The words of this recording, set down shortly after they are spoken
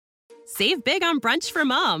Save big on brunch for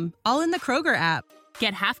mom, all in the Kroger app.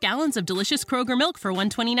 Get half gallons of delicious Kroger milk for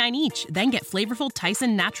 $1.29 each. Then get flavorful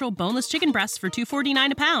Tyson natural boneless chicken breasts for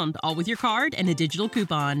 $2.49 a pound, all with your card and a digital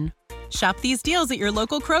coupon. Shop these deals at your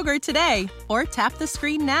local Kroger today, or tap the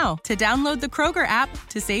screen now to download the Kroger app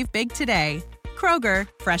to save big today. Kroger,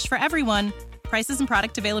 fresh for everyone. Prices and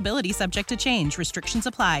product availability subject to change. Restrictions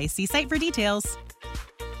apply. See site for details.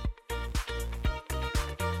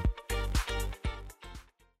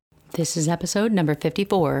 This is episode number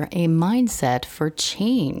 54, A Mindset for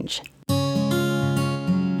Change.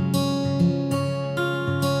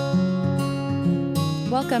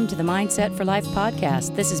 Welcome to the Mindset for Life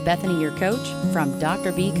podcast. This is Bethany, your coach from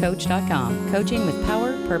drbcoach.com, coaching with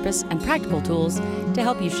power, purpose, and practical tools to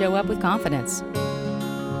help you show up with confidence.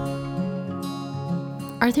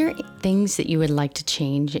 Are there things that you would like to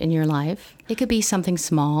change in your life? It could be something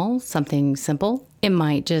small, something simple. It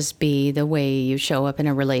might just be the way you show up in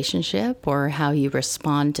a relationship or how you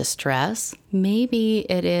respond to stress. Maybe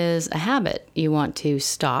it is a habit you want to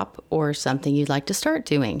stop or something you'd like to start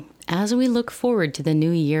doing. As we look forward to the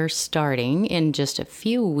new year starting in just a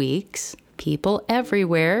few weeks, people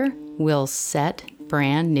everywhere will set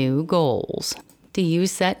brand new goals. Do you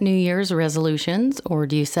set New Year's resolutions or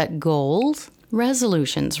do you set goals?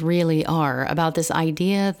 Resolutions really are about this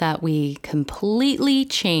idea that we completely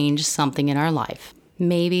change something in our life.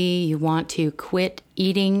 Maybe you want to quit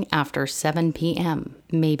eating after 7 p.m.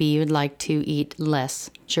 Maybe you'd like to eat less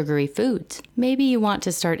sugary foods. Maybe you want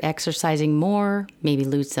to start exercising more, maybe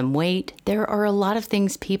lose some weight. There are a lot of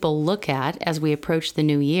things people look at as we approach the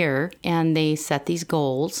new year, and they set these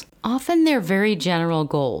goals. Often they're very general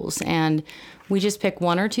goals, and we just pick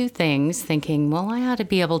one or two things thinking, well, I ought to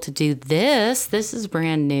be able to do this. This is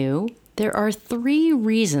brand new. There are 3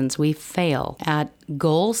 reasons we fail at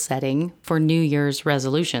goal setting for New Year's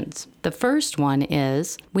resolutions. The first one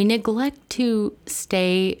is we neglect to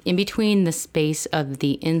stay in between the space of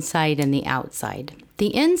the inside and the outside.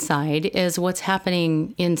 The inside is what's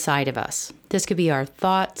happening inside of us. This could be our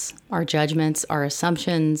thoughts, our judgments, our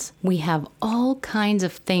assumptions. We have all kinds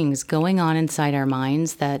of things going on inside our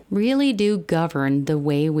minds that really do govern the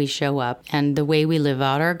way we show up and the way we live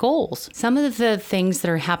out our goals. Some of the things that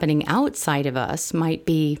are happening outside of us might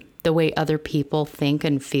be the way other people think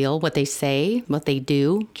and feel, what they say, what they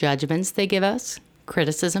do, judgments they give us,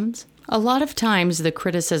 criticisms. A lot of times the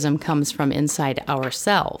criticism comes from inside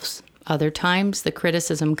ourselves. Other times, the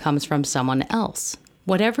criticism comes from someone else.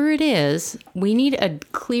 Whatever it is, we need a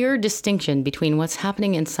clear distinction between what's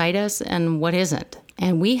happening inside us and what isn't.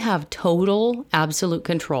 And we have total, absolute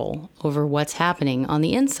control over what's happening on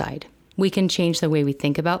the inside. We can change the way we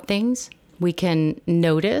think about things. We can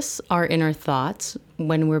notice our inner thoughts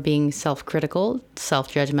when we're being self-critical,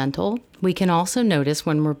 self-judgmental. We can also notice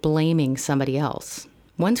when we're blaming somebody else.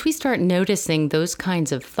 Once we start noticing those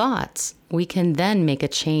kinds of thoughts, we can then make a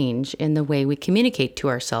change in the way we communicate to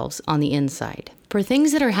ourselves on the inside. For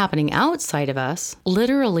things that are happening outside of us,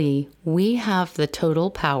 literally, we have the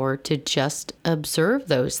total power to just observe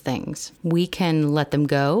those things. We can let them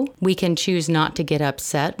go. We can choose not to get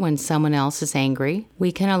upset when someone else is angry.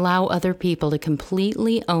 We can allow other people to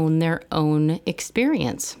completely own their own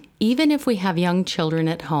experience. Even if we have young children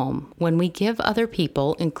at home, when we give other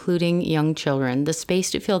people, including young children, the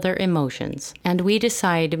space to feel their emotions, and we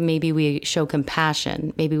decide maybe we show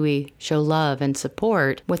compassion, maybe we show love and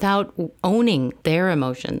support without owning their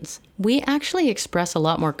emotions, we actually express a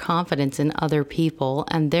lot more confidence in other people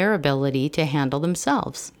and their ability to handle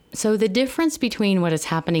themselves. So the difference between what is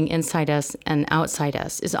happening inside us and outside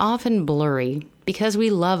us is often blurry because we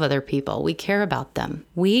love other people. We care about them.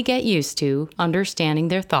 We get used to understanding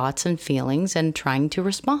their thoughts and feelings and trying to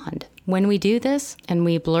respond. When we do this and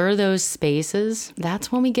we blur those spaces,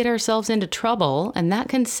 that's when we get ourselves into trouble, and that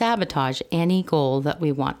can sabotage any goal that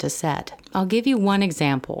we want to set. I'll give you one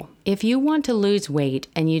example. If you want to lose weight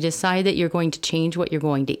and you decide that you're going to change what you're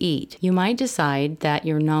going to eat, you might decide that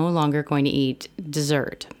you're no longer going to eat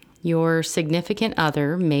dessert. Your significant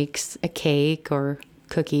other makes a cake or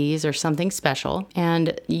cookies or something special,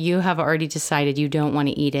 and you have already decided you don't want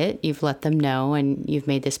to eat it. You've let them know and you've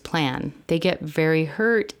made this plan. They get very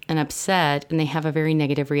hurt and upset, and they have a very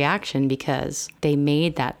negative reaction because they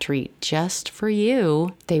made that treat just for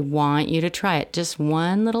you. They want you to try it. Just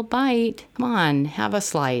one little bite. Come on, have a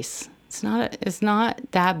slice. It's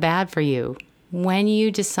not that bad for you. When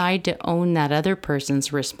you decide to own that other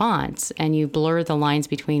person's response and you blur the lines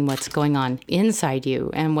between what's going on inside you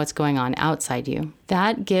and what's going on outside you,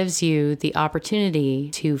 that gives you the opportunity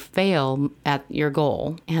to fail at your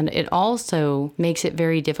goal. And it also makes it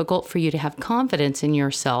very difficult for you to have confidence in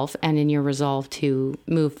yourself and in your resolve to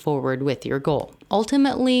move forward with your goal.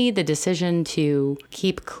 Ultimately, the decision to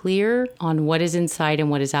keep clear on what is inside and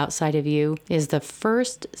what is outside of you is the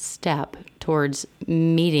first step towards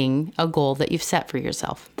meeting a goal that you've set for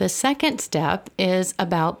yourself. The second step is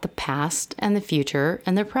about the past and the future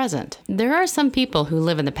and the present. There are some people who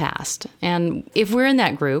live in the past, and if we're in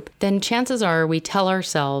that group, then chances are we tell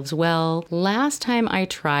ourselves, well, last time I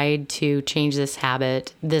tried to change this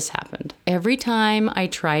habit, this happened. Every time I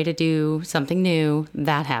try to do something new,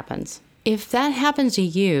 that happens. If that happens to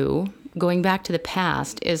you, going back to the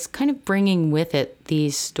past is kind of bringing with it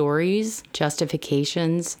these stories,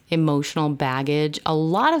 justifications, emotional baggage, a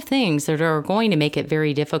lot of things that are going to make it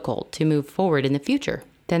very difficult to move forward in the future.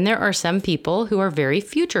 Then there are some people who are very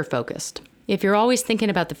future focused. If you're always thinking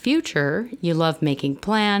about the future, you love making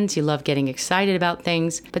plans, you love getting excited about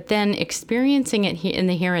things, but then experiencing it in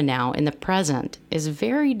the here and now, in the present, is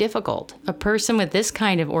very difficult. A person with this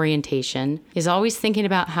kind of orientation is always thinking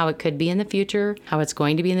about how it could be in the future, how it's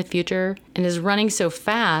going to be in the future, and is running so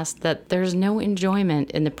fast that there's no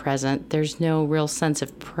enjoyment in the present, there's no real sense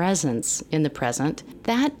of presence in the present.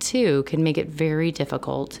 That too can make it very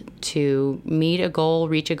difficult to meet a goal,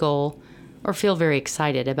 reach a goal, or feel very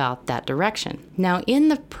excited about that direction. Now, in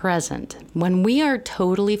the present, when we are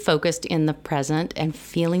totally focused in the present and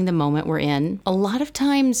feeling the moment we're in, a lot of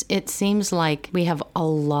times it seems like we have a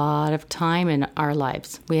lot of time in our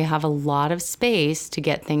lives. We have a lot of space to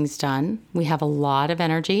get things done. We have a lot of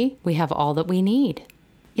energy. We have all that we need.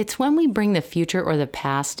 It's when we bring the future or the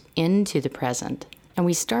past into the present and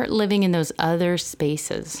we start living in those other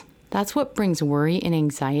spaces. That's what brings worry and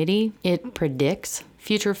anxiety. It predicts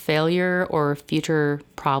future failure or future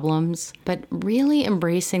problems, but really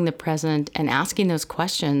embracing the present and asking those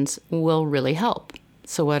questions will really help.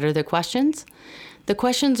 So what are the questions? The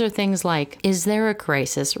questions are things like, is there a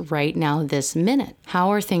crisis right now this minute? How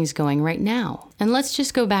are things going right now? And let's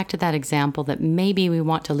just go back to that example that maybe we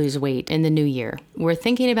want to lose weight in the new year. We're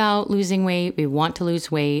thinking about losing weight, we want to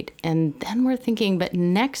lose weight, and then we're thinking, but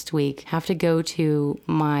next week I have to go to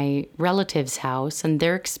my relative's house and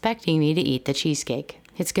they're expecting me to eat the cheesecake.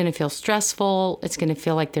 It's going to feel stressful. It's going to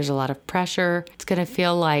feel like there's a lot of pressure. It's going to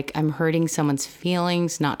feel like I'm hurting someone's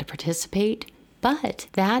feelings not to participate. But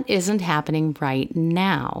that isn't happening right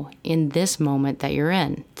now in this moment that you're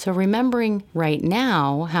in. So remembering right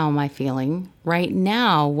now, how am I feeling? Right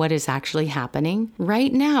now, what is actually happening?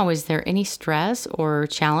 Right now, is there any stress or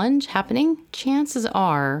challenge happening? Chances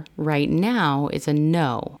are right now is a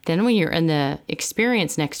no. Then when you're in the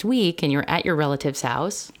experience next week and you're at your relative's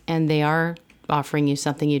house and they are offering you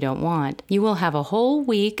something you don't want, you will have a whole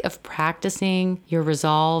week of practicing your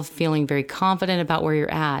resolve, feeling very confident about where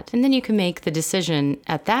you're at. And then you can make the decision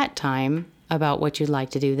at that time about what you'd like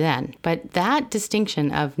to do then. But that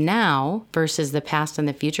distinction of now versus the past and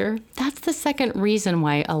the future, that's the second reason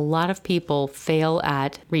why a lot of people fail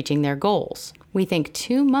at reaching their goals. We think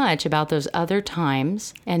too much about those other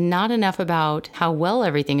times and not enough about how well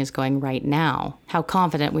everything is going right now, how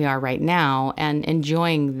confident we are right now, and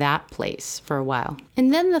enjoying that place for a while.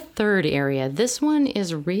 And then the third area, this one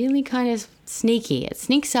is really kind of sneaky. It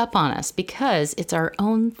sneaks up on us because it's our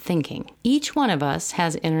own thinking. Each one of us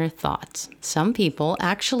has inner thoughts. Some people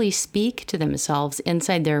actually speak to themselves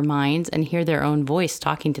inside their minds and hear their own voice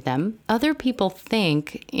talking to them. Other people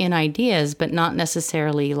think in ideas, but not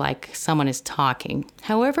necessarily like someone is talking.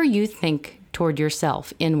 However you think toward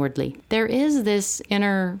yourself inwardly, there is this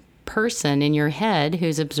inner person in your head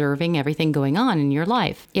who's observing everything going on in your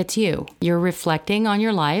life. It's you. You're reflecting on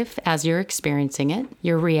your life as you're experiencing it.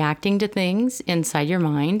 You're reacting to things inside your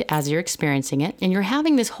mind as you're experiencing it. And you're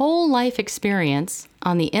having this whole life experience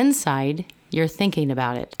on the inside. You're thinking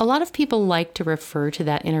about it. A lot of people like to refer to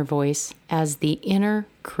that inner voice as the inner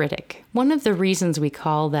critic. One of the reasons we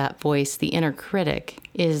call that voice the inner critic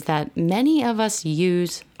is that many of us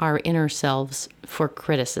use our inner selves for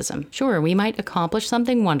criticism. Sure, we might accomplish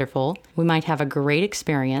something wonderful, we might have a great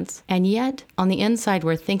experience, and yet on the inside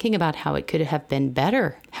we're thinking about how it could have been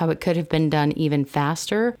better, how it could have been done even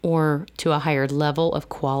faster or to a higher level of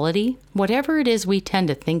quality. Whatever it is we tend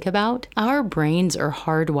to think about, our brains are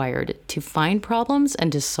hardwired to find problems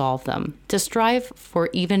and to solve them, to strive for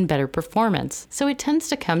even better performance. So it tends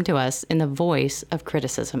to come to us in the voice of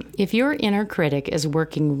criticism. If your inner critic is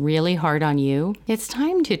working really hard on you, it's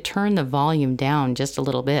time to turn the volume down just a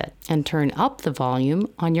little bit and turn up the volume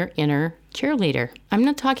on your inner cheerleader. I'm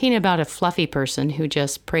not talking about a fluffy person who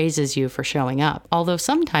just praises you for showing up, although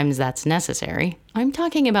sometimes that's necessary. I'm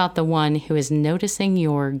talking about the one who is noticing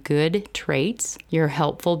your good traits, your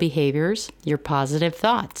helpful behaviors, your positive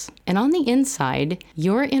thoughts. And on the inside,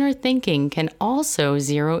 your inner thinking can also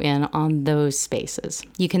zero in on those spaces.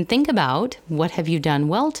 You can think about, what have you done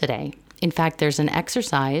well today? In fact, there's an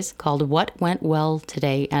exercise called What Went Well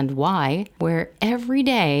Today and Why, where every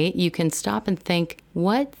day you can stop and think,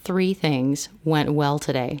 what 3 things went well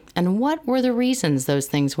today? And what were the reasons those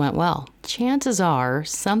things went well? Chances are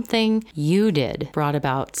something you did brought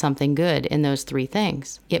about something good in those 3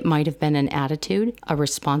 things. It might have been an attitude, a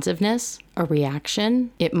responsiveness, a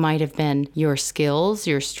reaction. It might have been your skills,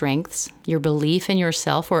 your strengths, your belief in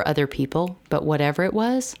yourself or other people. But whatever it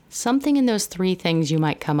was, something in those 3 things you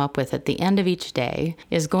might come up with at the end of each day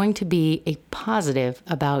is going to be a positive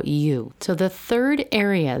about you. So the third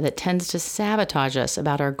area that tends to sabotage us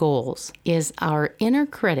about our goals is our inner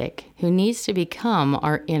critic, who needs to become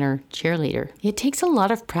our inner cheerleader. It takes a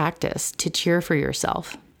lot of practice to cheer for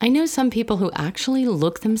yourself. I know some people who actually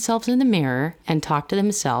look themselves in the mirror and talk to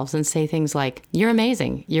themselves and say things like, "You're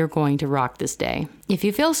amazing. You're going to rock this day." If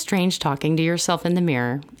you feel strange talking to yourself in the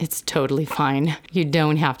mirror, it's totally fine. You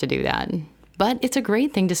don't have to do that. But it's a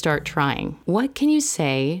great thing to start trying. What can you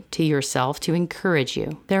say to yourself to encourage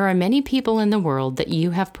you? There are many people in the world that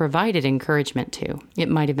you have provided encouragement to. It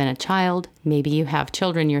might have been a child. Maybe you have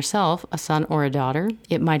children yourself, a son or a daughter.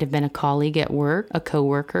 It might have been a colleague at work, a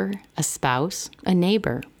coworker, a spouse, a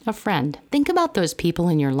neighbor, a friend. Think about those people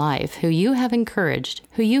in your life who you have encouraged,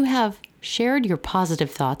 who you have shared your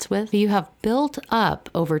positive thoughts with, who you have built up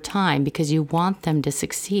over time because you want them to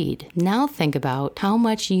succeed. Now think about how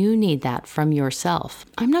much you need that from yourself.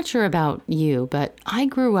 I'm not sure about you, but I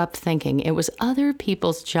grew up thinking it was other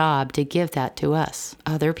people's job to give that to us.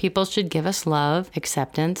 Other people should give us love,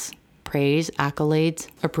 acceptance, praise, accolades,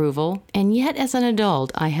 approval. And yet as an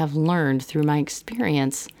adult, I have learned through my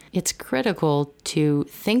experience it's critical to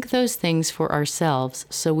think those things for ourselves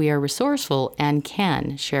so we are resourceful and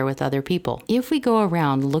can share with other people. If we go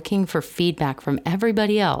around looking for feedback from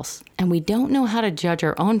everybody else and we don't know how to judge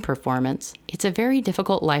our own performance, it's a very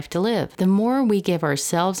difficult life to live. The more we give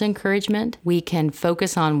ourselves encouragement, we can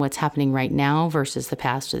focus on what's happening right now versus the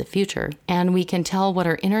past or the future, and we can tell what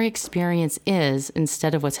our inner experience is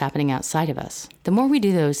instead of what's happening outside of us. The more we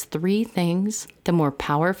do those 3 things, the more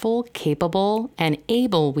powerful, capable, and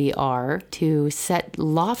able we are to set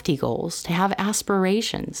lofty goals, to have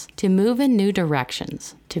aspirations, to move in new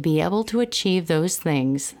directions, to be able to achieve those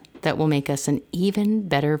things that will make us an even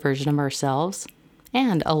better version of ourselves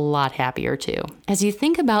and a lot happier too. As you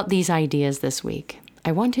think about these ideas this week,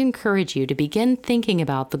 I want to encourage you to begin thinking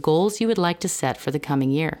about the goals you would like to set for the coming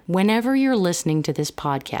year. Whenever you're listening to this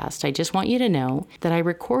podcast, I just want you to know that I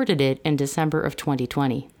recorded it in December of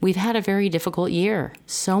 2020. We've had a very difficult year.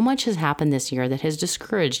 So much has happened this year that has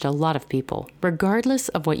discouraged a lot of people. Regardless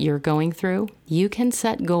of what you're going through, you can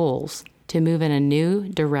set goals to move in a new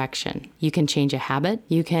direction. You can change a habit.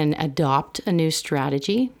 You can adopt a new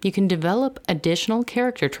strategy. You can develop additional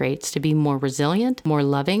character traits to be more resilient, more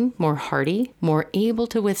loving, more hearty, more able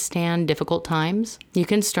to withstand difficult times. You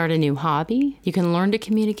can start a new hobby. You can learn to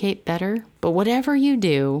communicate better. But whatever you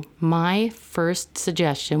do, my first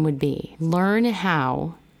suggestion would be learn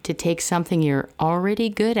how to take something you're already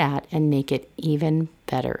good at and make it even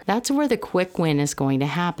better. That's where the quick win is going to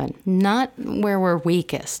happen, not where we're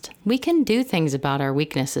weakest. We can do things about our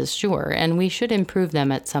weaknesses, sure, and we should improve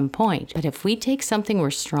them at some point. But if we take something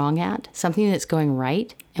we're strong at, something that's going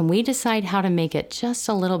right, and we decide how to make it just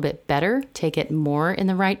a little bit better, take it more in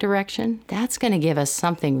the right direction, that's going to give us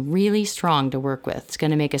something really strong to work with. It's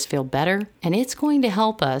going to make us feel better, and it's going to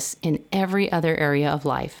help us in every other area of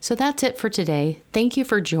life. So that's it for today. Thank you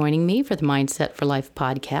for joining me for the Mindset for Life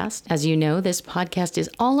podcast. As you know, this podcast is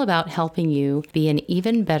all about helping you be an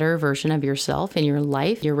even better version of yourself in your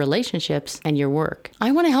life, your relationships, and your work.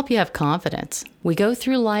 I want to help you have confidence. We go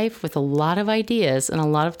through life with a lot of ideas and a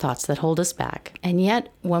lot of thoughts that hold us back. And yet,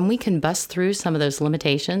 when we can bust through some of those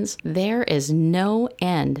limitations, there is no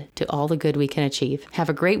end to all the good we can achieve. Have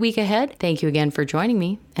a great week ahead. Thank you again for joining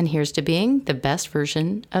me. And here's to being the best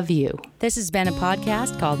version of you. This has been a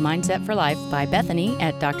podcast called Mindset for Life by Bethany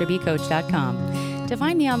at drbcoach.com. To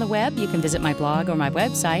find me on the web, you can visit my blog or my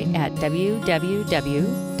website at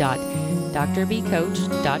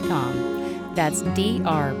www.drbcoach.com. That's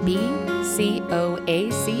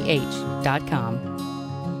drbcoach.com.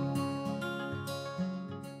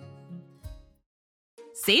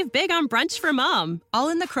 Save big on brunch for mom, all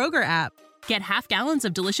in the Kroger app. Get half gallons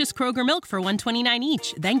of delicious Kroger milk for $1.29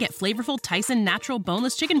 each. Then get flavorful Tyson natural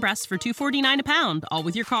boneless chicken breasts for $2.49 a pound, all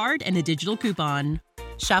with your card and a digital coupon.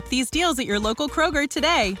 Shop these deals at your local Kroger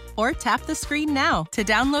today, or tap the screen now to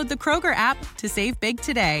download the Kroger app to save big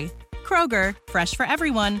today. Kroger, fresh for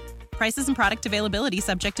everyone. Prices and product availability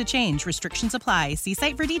subject to change. Restrictions apply. See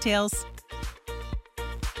site for details.